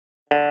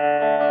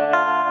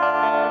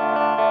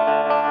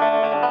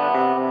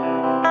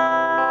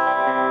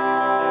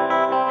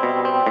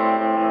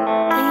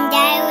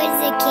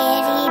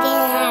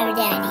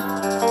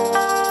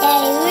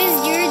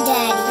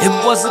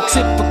was a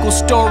typical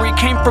story,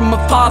 came from a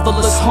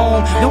fatherless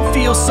home. Don't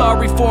feel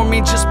sorry for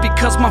me just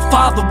because my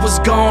father was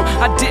gone.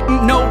 I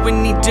didn't know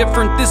any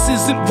different, this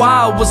isn't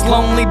why I was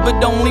lonely,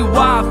 but only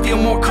why I feel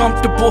more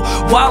comfortable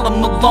while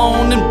I'm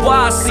alone, and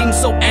why I seem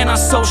so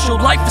antisocial.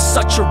 Life is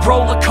such a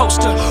roller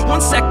coaster.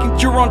 1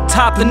 second you're on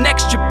top, the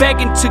next you're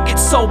begging to get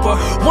sober.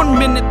 1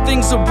 minute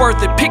things are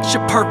worth it,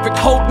 picture perfect,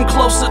 holding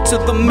closer to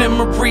the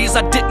memories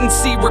I didn't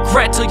see.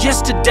 Regret till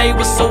yesterday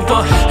was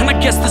over, and I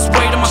guess this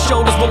weight on my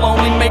shoulders will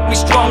only make me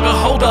stronger.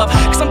 Hold up,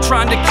 cause I'm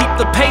trying to keep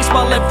the pace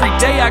while every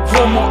day I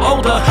grow more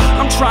older.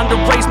 I'm trying to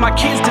raise my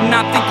kids to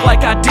not think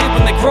like I did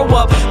when they grow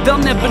up. They'll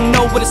never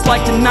know what it's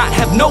like to not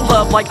have no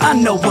love like I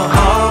know of.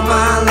 All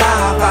my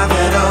life I've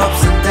had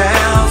ups and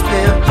downs,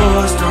 been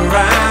pushed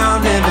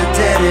around in a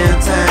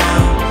dead-end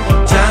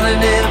town,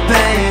 drowning in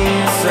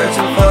pain,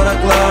 searching for the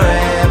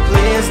glory.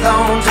 Please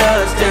don't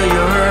judge till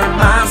you heard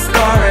my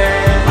story.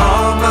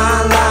 All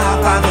my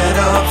life I've had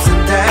ups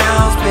and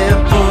downs, been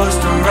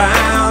pushed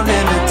around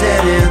in a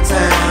dead-end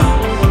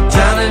town,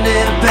 drowning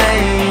in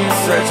pain,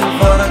 searching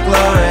for the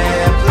glory.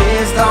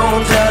 Please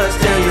don't judge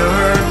till you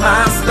heard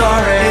my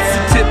story. It's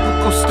a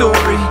typical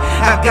story,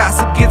 how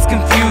gossip gets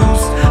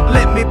confused.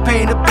 Let me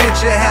paint a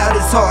picture how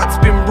this heart's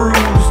been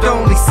bruised.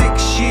 Only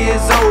 6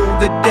 years old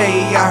the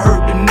day I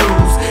heard the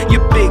news.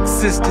 Your big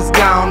sister's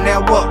gone,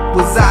 now what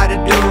was I to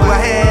do? I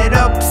had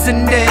ups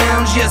and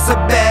downs, yes I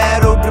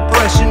battled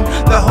depression.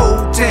 The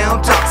whole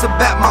town talks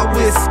about my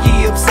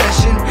whiskey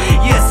obsession.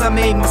 Yes I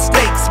made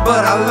mistakes,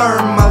 but I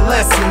learned my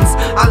lessons.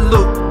 I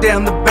looked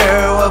down the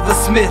barrel of a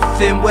Smith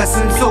 &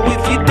 Wesson. So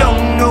if you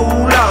don't know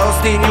loss,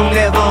 then you'll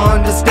never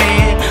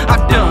understand.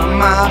 I've done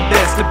my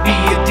best to be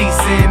a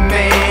decent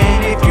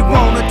man. If you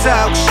wanna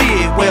talk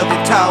shit, well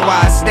then talk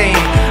where I stand.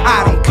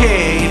 I don't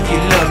care if you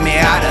love me,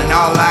 I done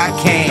all I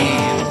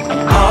can.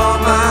 All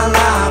my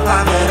life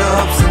I've had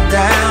ups and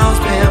downs,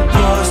 been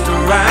pushed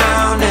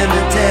around in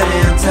a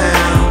dead-end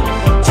town,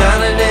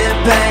 drowning in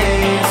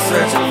pain,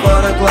 searching for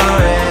the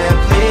glory.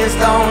 Please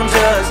don't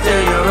judge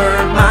till you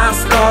heard my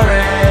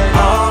story.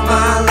 All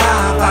my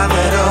life I've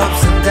had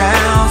ups and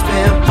downs,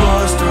 been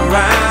pushed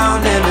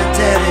around in a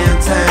dead-end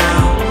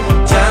town,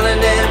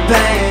 drowning in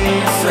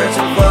pain,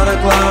 searching for the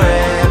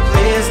glory.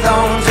 Please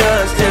don't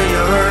judge till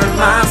you heard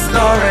my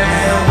story.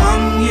 Now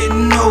I'm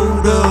getting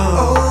older,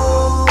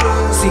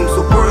 seems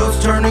the world's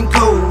turning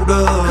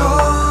colder,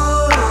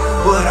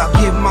 but I'll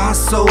give my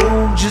soul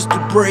just to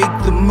break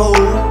the mold,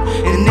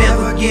 and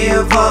never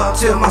give up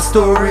till my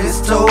story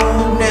is told.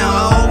 Now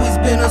I've always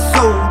been a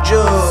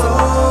soldier,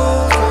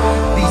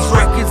 these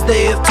records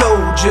they have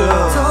told you,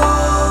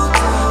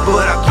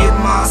 but I give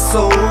my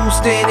soul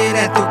standing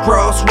at the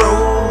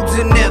crossroads,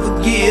 and never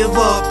give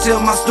up till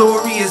my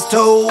story is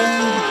told.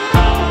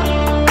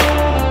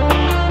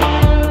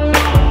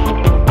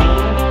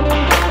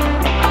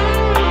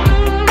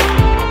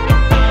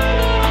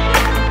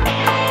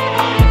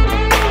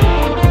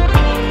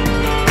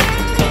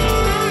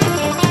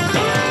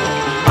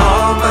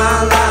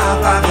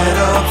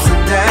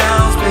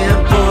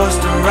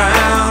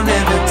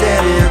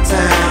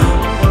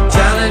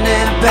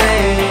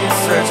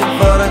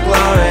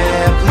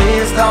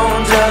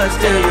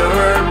 Till you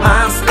heard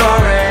my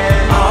story.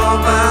 All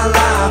my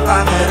life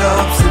I've had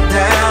ups and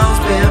downs,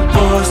 been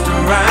pushed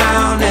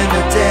around in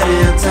a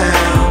dead-end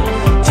town,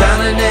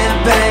 drowning in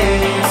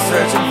pain,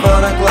 searching for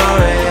the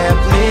glory.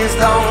 Please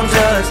don't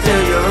judge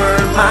till you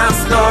heard my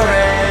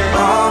story.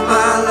 All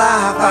my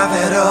life I've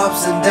had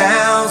ups and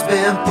downs,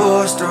 been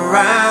pushed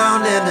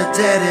around in a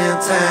dead-end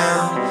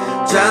town,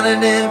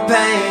 drowning in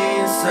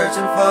pain,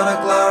 searching for the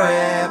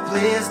glory.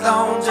 Please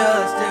don't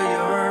judge till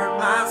you heard